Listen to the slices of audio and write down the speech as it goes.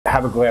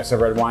have a glass of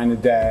red wine a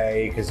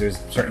day because there's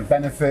certain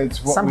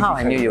benefits? Somehow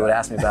I knew you would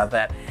ask me about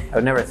that. I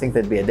would never think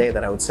there'd be a day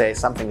that I would say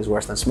something is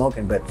worse than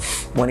smoking, but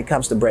when it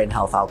comes to brain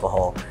health,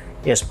 alcohol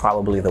is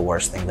probably the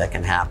worst thing that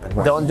can happen.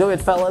 Don't do it,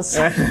 fellas.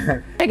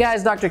 Hey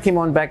guys, Dr.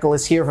 Kimon Beckel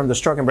is here from the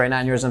Stroke and Brain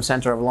Aneurysm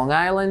Center of Long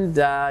Island.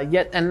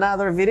 Yet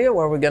another video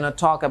where we're going to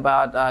talk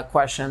about a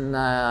question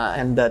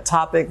and a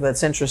topic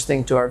that's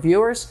interesting to our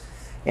viewers.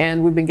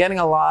 And we've been getting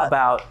a lot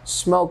about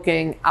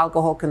smoking,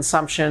 alcohol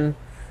consumption,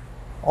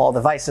 all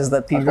the vices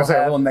that people have.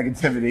 A little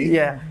negativity.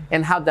 Yeah,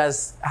 and how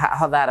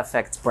that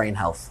affects brain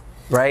health,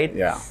 right?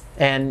 Yeah.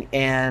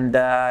 And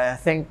I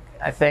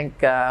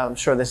think I'm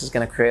sure this is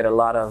going to create a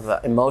lot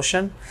of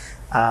emotion,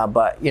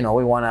 but you know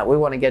we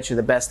want to get you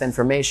the best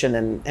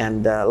information,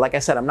 and like I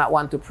said, I'm not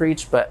one to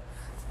preach, but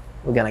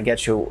we're going to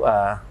get you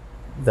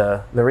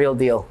the real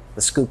deal,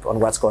 the scoop on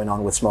what's going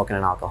on with smoking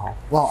and alcohol.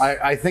 Well,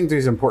 I think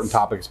these are important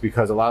topics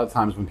because a lot of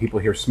times when people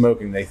hear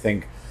smoking, they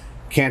think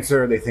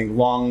cancer, they think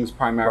lungs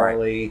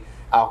primarily. Right.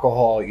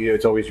 Alcohol,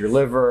 it's always your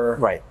liver.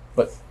 Right.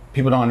 But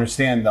people don't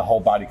understand the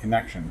whole body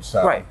connection.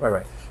 So.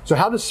 Right. So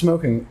how does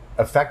smoking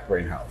affect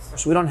brain health?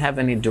 So we don't have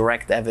any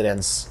direct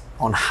evidence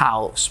on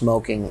how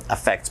smoking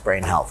affects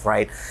brain health,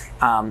 right?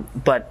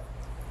 But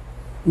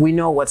we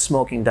know what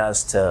smoking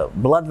does to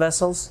blood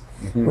vessels.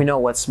 Mm-hmm. We know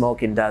what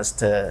smoking does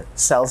to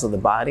cells of the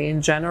body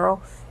in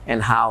general,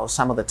 and how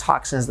some of the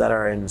toxins that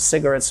are in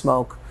cigarette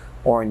smoke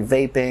or in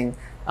vaping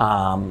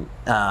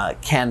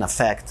can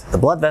affect the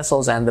blood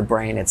vessels and the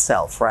brain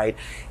itself, right?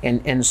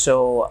 And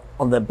so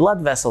on the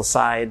blood vessel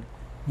side,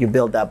 you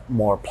build up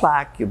more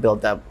plaque, you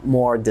build up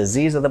more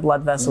disease of the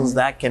blood vessels. Mm-hmm.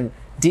 That can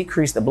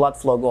decrease the blood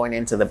flow going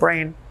into the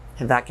brain,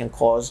 and that can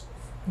cause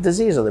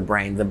disease of the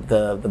brain.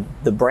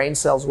 The brain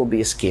cells will be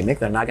ischemic.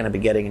 They're not going to be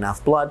getting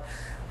enough blood.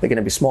 They're going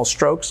to be small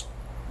strokes.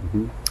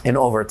 Mm-hmm. And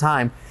over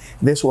time,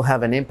 this will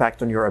have an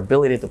impact on your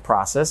ability to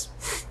process,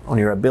 on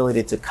your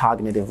ability to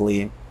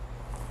cognitively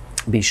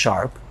be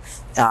sharp,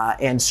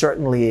 and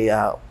certainly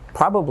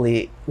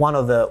probably one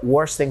of the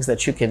worst things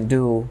that you can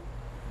do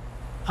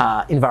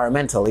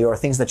environmentally, or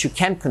things that you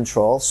can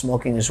control.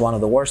 Smoking is one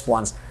of the worst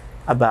ones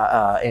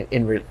about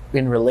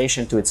in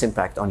relation to its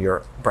impact on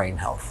your brain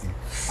health.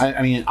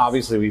 I mean,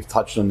 obviously we've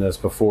touched on this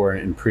before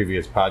in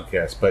previous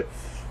podcasts, but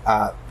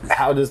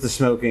how does the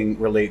smoking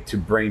relate to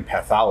brain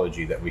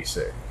pathology that we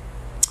see,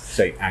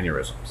 say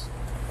aneurysms?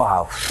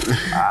 Wow,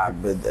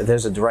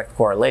 there's a direct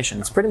correlation.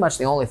 It's pretty much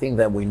the only thing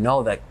that we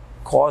know that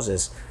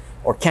causes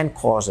or can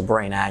cause a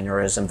brain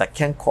aneurysm, that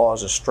can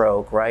cause a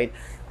stroke, right?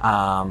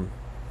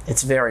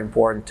 It's very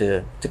important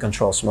to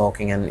control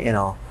smoking,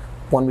 and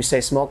when we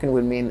say smoking,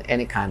 we mean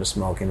any kind of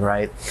smoking,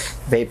 right?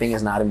 Vaping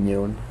is not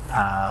immune.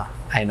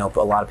 I know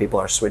a lot of people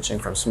are switching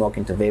from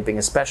smoking to vaping,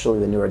 especially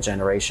the newer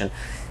generation.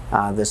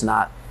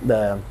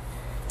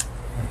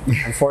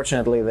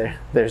 Unfortunately,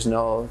 there's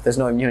no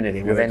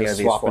immunity with any of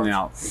these swapping forms.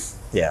 Out.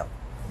 Yeah.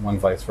 One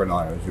vice for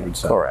another, as you would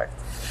say. Correct.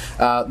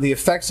 The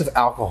effects of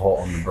alcohol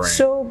on the brain.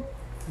 So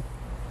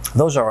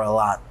those are a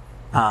lot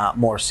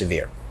more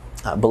severe,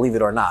 believe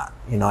it or not.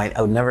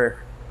 I would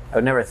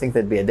never think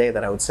there'd be a day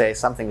that I would say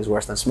something is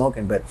worse than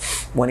smoking, but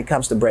when it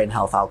comes to brain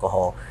health,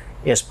 alcohol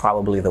is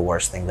probably the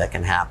worst thing that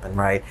can happen,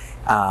 right?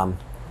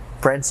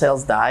 Brain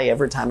cells die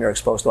every time you're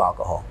exposed to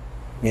alcohol.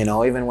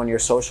 Even when you're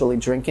socially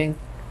drinking,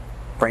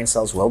 brain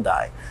cells will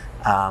die.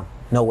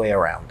 No way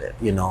around it.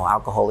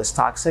 Alcohol is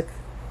toxic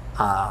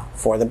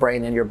for the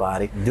brain and your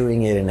body.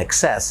 Doing it in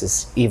excess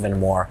is even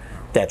more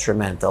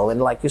detrimental. And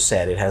like you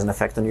said, it has an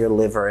effect on your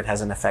liver, it has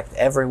an effect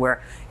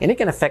everywhere, and it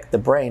can affect the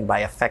brain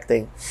by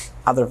affecting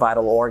other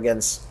vital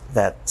organs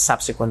that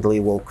subsequently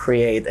will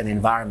create an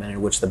environment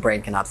in which the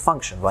brain cannot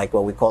function, like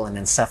what we call an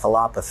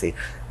encephalopathy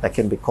that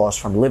can be caused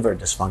from liver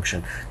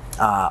dysfunction.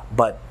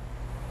 But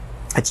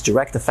its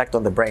direct effect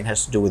on the brain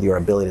has to do with your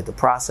ability to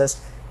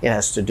process. It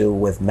has to do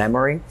with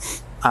memory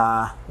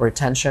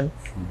retention,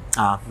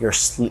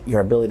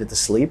 your ability to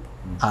sleep,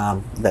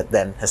 that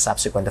then has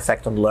subsequent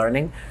effect on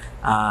learning.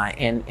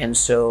 And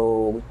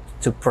so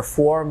to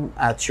perform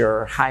at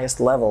your highest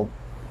level,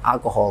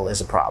 alcohol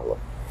is a problem.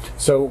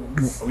 So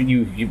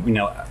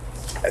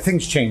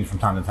things change from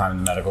time to time in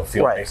the medical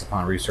field, right, based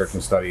upon research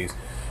and studies.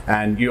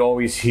 And you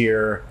always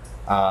hear,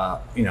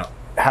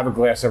 have a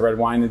glass of red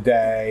wine a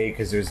day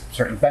because there's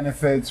certain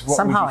benefits.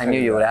 Somehow I knew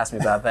you would ask me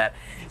about that.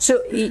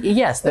 So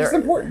yes,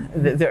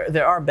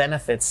 there are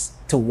benefits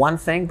to one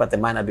thing, but there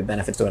might not be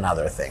benefits to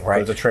another thing, right?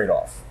 There's a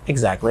trade-off.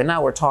 Exactly.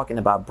 Now we're talking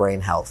about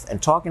brain health,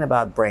 and talking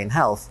about brain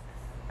health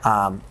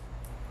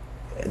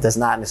does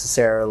not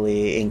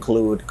necessarily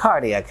include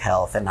cardiac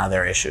health and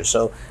other issues.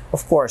 So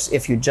of course,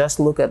 if you just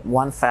look at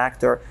one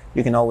factor,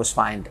 you can always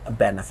find a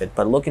benefit.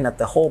 But looking at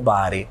the whole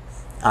body,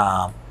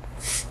 of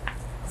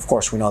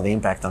course, we know the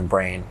impact on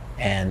brain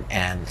and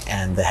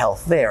the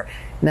health there.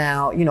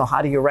 Now,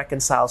 how do you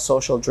reconcile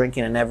social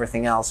drinking and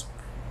everything else?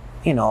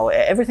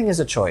 Everything is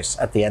a choice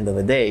at the end of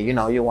the day.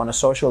 You want to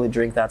socially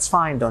drink, that's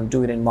fine. Don't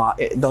do it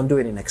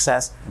in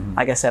excess. Mm-hmm.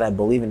 Like I said, I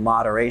believe in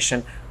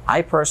moderation.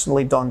 I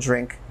personally don't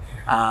drink,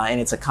 and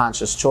it's a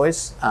conscious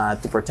choice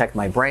to protect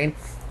my brain.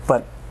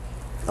 But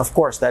of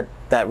course, that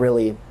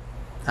really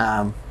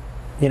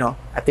You know,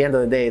 at the end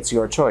of the day, it's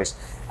your choice.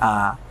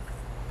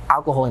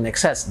 Alcohol in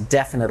excess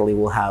definitely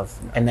will have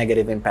a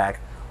negative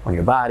impact on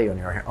your body,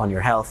 on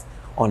your health,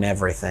 on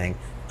everything.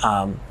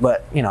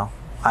 But you know,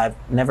 I've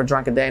never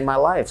drunk a day in my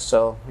life,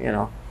 so you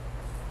know,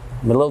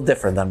 I'm a little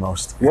different than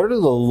most. What are the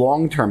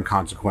long-term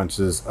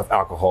consequences of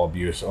alcohol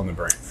abuse on the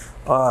brain?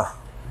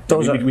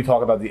 We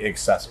talk about the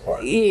excess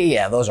part.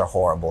 Yeah, those are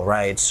horrible,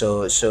 right?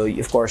 So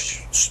of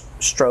course,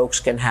 strokes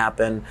can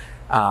happen,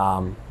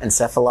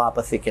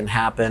 encephalopathy can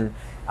happen.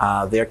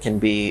 There can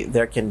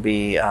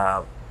be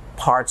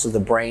parts of the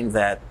brain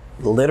that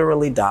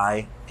literally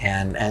die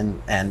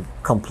and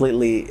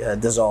completely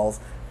dissolve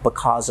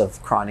because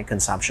of chronic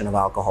consumption of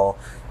alcohol.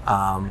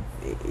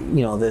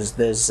 You know,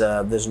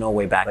 there's no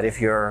way back. But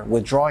if you're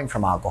withdrawing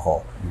from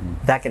alcohol,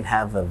 that can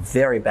have a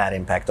very bad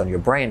impact on your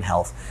brain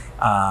health.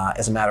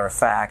 As a matter of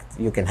fact,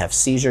 you can have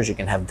seizures, you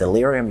can have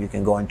delirium, you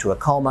can go into a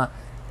coma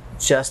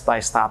just by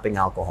stopping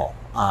alcohol.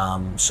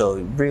 So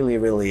really,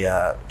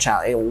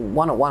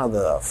 one of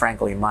the,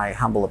 frankly, in my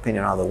humble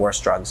opinion, are the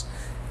worst drugs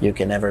you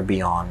can ever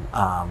be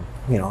on.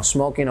 You know,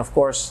 smoking, of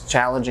course,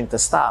 challenging to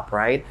stop,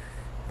 right?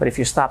 But if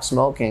you stop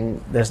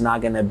smoking, there's not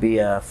going to be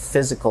a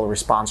physical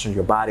response in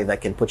your body that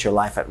can put your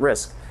life at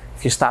risk.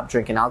 If you stop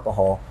drinking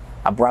alcohol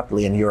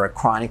abruptly and you're a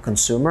chronic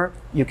consumer,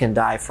 you can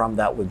die from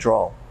that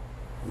withdrawal,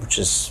 which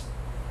is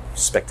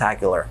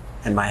spectacular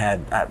in my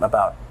head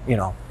about, you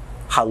know,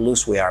 how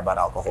loose we are about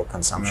alcohol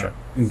consumption.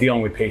 In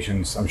dealing with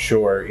patients, I'm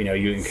sure, you know,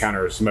 you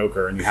encounter a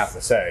smoker and you have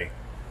to say,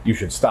 you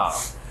should stop.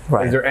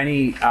 Right. Is there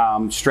any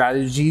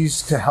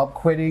strategies to help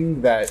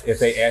quitting that if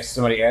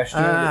somebody asked you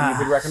that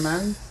you would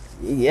recommend?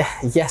 Yeah,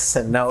 yes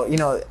and no. You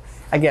know,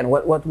 again,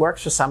 what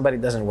works for somebody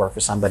doesn't work for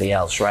somebody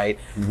else, right?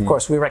 Of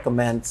course, we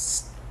recommend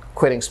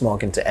quitting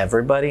smoking to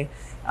everybody.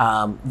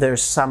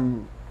 There's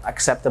some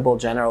acceptable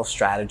general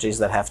strategies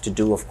that have to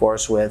do, of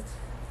course, with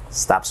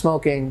stop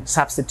smoking,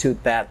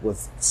 substitute that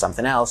with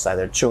something else,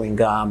 either chewing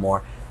gum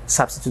or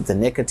substitute the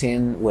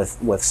nicotine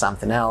with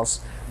something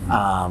else,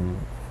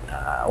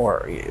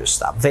 or you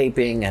stop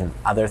vaping and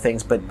other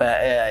things. But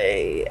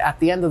at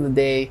the end of the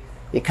day,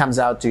 it comes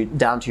down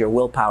to your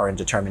willpower and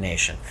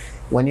determination.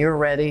 When you're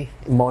ready,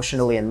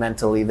 emotionally and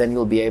mentally, then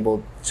you'll be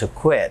able to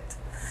quit.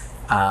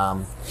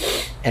 And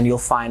you'll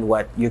find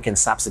what you can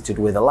substitute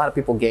with. A lot of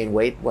people gain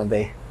weight when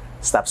they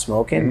stop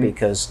smoking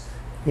because,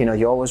 you know,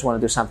 you always want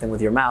to do something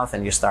with your mouth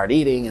and you start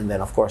eating, and then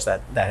of course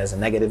that has a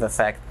negative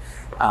effect.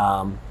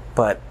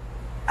 But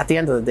at the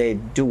end of the day,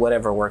 do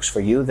whatever works for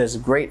you. There's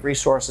great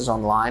resources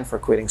online for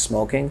quitting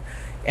smoking,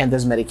 and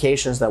there's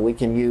medications that we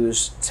can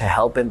use to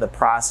help in the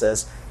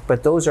process.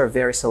 But those are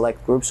very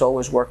select groups.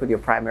 Always work with your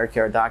primary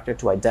care doctor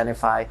to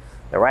identify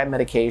the right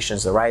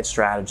medications, the right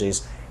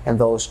strategies, and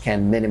those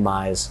can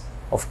minimize,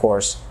 of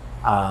course,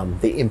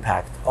 the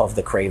impact of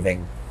the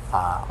craving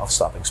of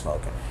stopping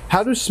smoking.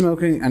 How does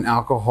smoking and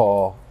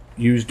alcohol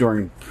used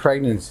during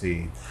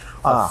pregnancy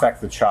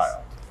affect the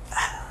child?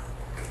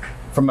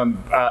 From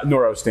a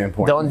neuro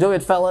standpoint. Don't do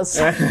it, fellas.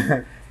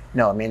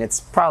 No, I mean, it's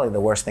probably the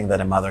worst thing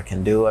that a mother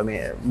can do. I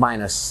mean,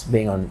 minus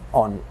being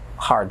on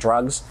hard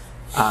drugs.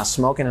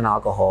 Smoking and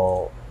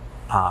alcohol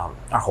are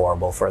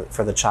horrible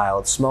for the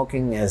child.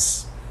 Smoking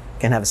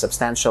can have a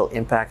substantial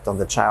impact on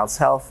the child's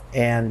health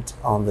and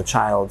on the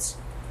child's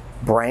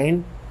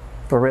brain,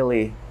 but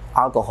really,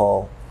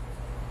 alcohol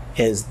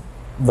is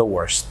the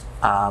worst.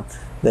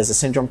 There's a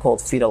syndrome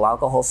called fetal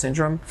alcohol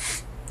syndrome.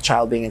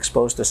 Child being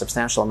exposed to a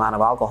substantial amount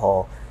of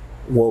alcohol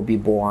will be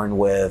born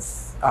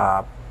with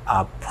a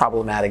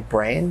problematic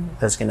brain.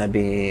 There's going to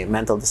be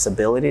mental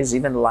disabilities,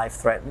 even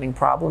life-threatening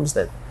problems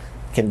that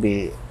can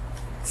be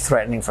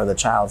threatening for the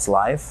child's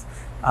life.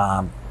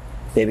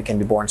 Baby can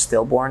be born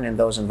stillborn in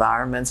those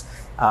environments.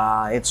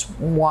 It's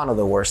one of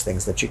the worst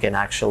things that you can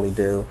actually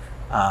do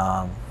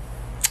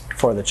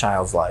for the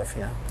child's life.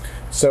 Yeah.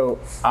 So,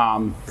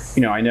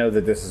 you know, I know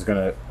that this is going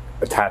to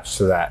attach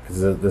to that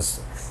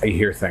because I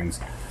hear things.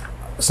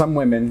 Some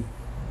women,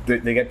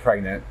 they get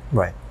pregnant.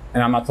 Right.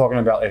 And I'm not talking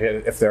about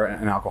if they're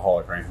an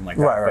alcoholic or anything like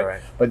that.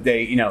 Right. But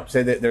they, you know,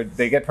 say that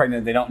they get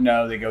pregnant, they don't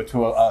know, they go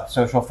to a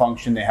social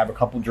function, they have a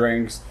couple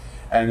drinks,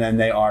 and then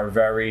they are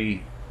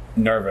very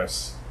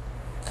nervous.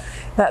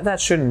 That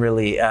shouldn't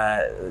really,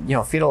 you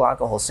know, fetal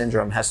alcohol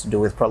syndrome has to do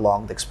with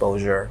prolonged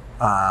exposure.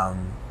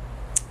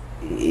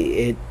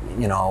 You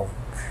know,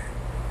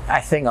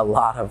 I think a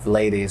lot of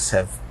ladies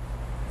have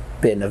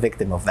been a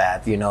victim of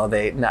that. You know,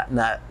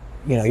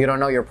 you know, you don't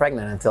know you're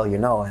pregnant until you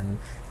know, and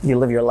you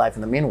live your life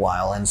in the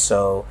meanwhile. And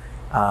so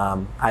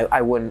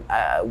I wouldn't,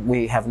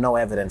 we have no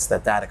evidence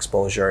that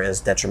exposure is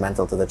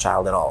detrimental to the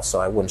child at all.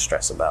 So I wouldn't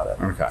stress about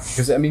it. Okay.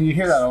 Because, I mean, you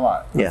hear that a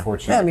lot,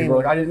 unfortunately. Yeah, I mean, people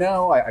are like, I didn't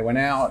know, I went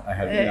out, I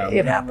had, you know.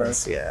 It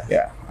happens, yeah.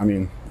 Yeah, I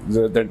mean,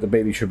 the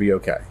baby should be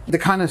okay. To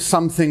kind of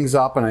sum things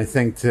up, and I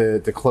think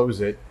to close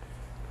it,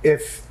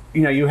 if,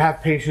 you know, you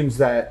have patients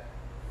that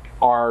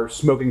are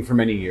smoking for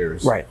many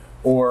years. Right.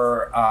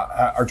 Or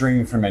are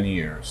drinking for many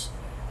years.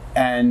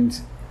 And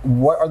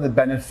what are the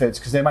benefits?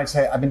 Because they might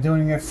say, I've been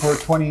doing it for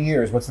 20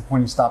 years. What's the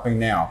point of stopping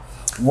now?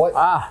 What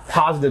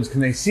positives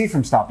can they see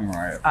from stopping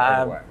right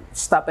away?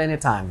 stop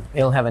anytime.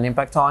 It'll have an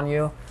impact on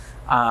you.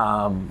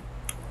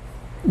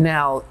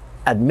 Now,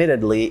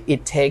 admittedly,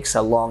 it takes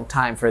a long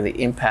time for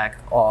the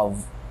impact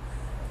of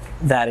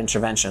that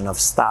intervention of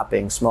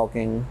stopping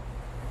smoking,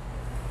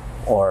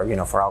 or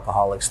for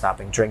alcoholics,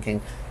 stopping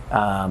drinking.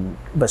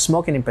 But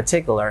smoking in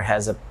particular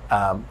has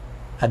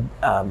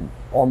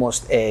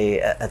almost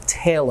a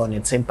tail on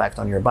its impact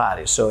on your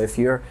body. So if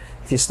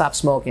you stop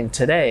smoking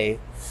today,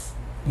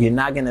 you're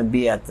not going to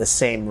be at the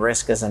same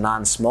risk as a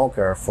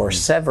non-smoker for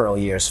several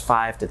years,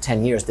 5 to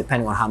 10 years,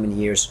 depending on how many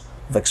years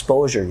of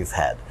exposure you've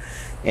had.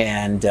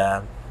 And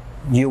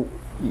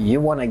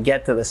you want to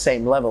get to the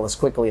same level as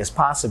quickly as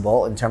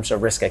possible in terms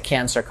of risk of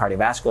cancer,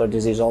 cardiovascular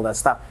disease, all that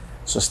stuff.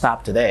 So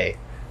stop today,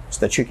 so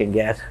that you can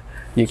get.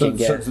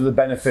 So the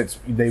benefits,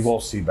 they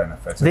will see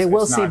benefits. They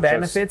will see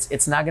benefits.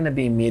 It's not going to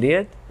be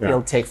immediate. Yeah.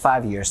 It'll take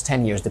 5 years,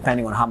 10 years,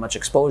 depending on how much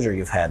exposure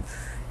you've had.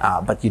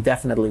 But you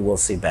definitely will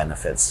see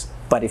benefits.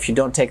 But if you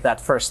don't take that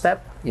first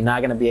step, you're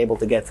not going to be able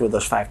to get through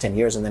those 5, 10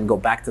 years and then go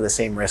back to the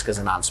same risk as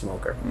a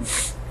non-smoker.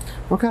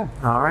 Okay.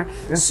 All right.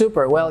 Yeah.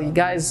 Super. Well, you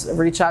guys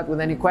reach out with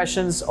any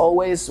questions.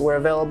 Always, we're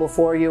available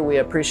for you. We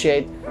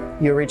appreciate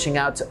you reaching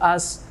out to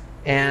us.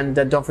 And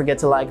don't forget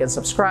to like and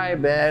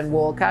subscribe, and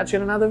we'll catch you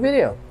in another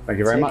video. Thank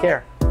you very much. Take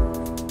care.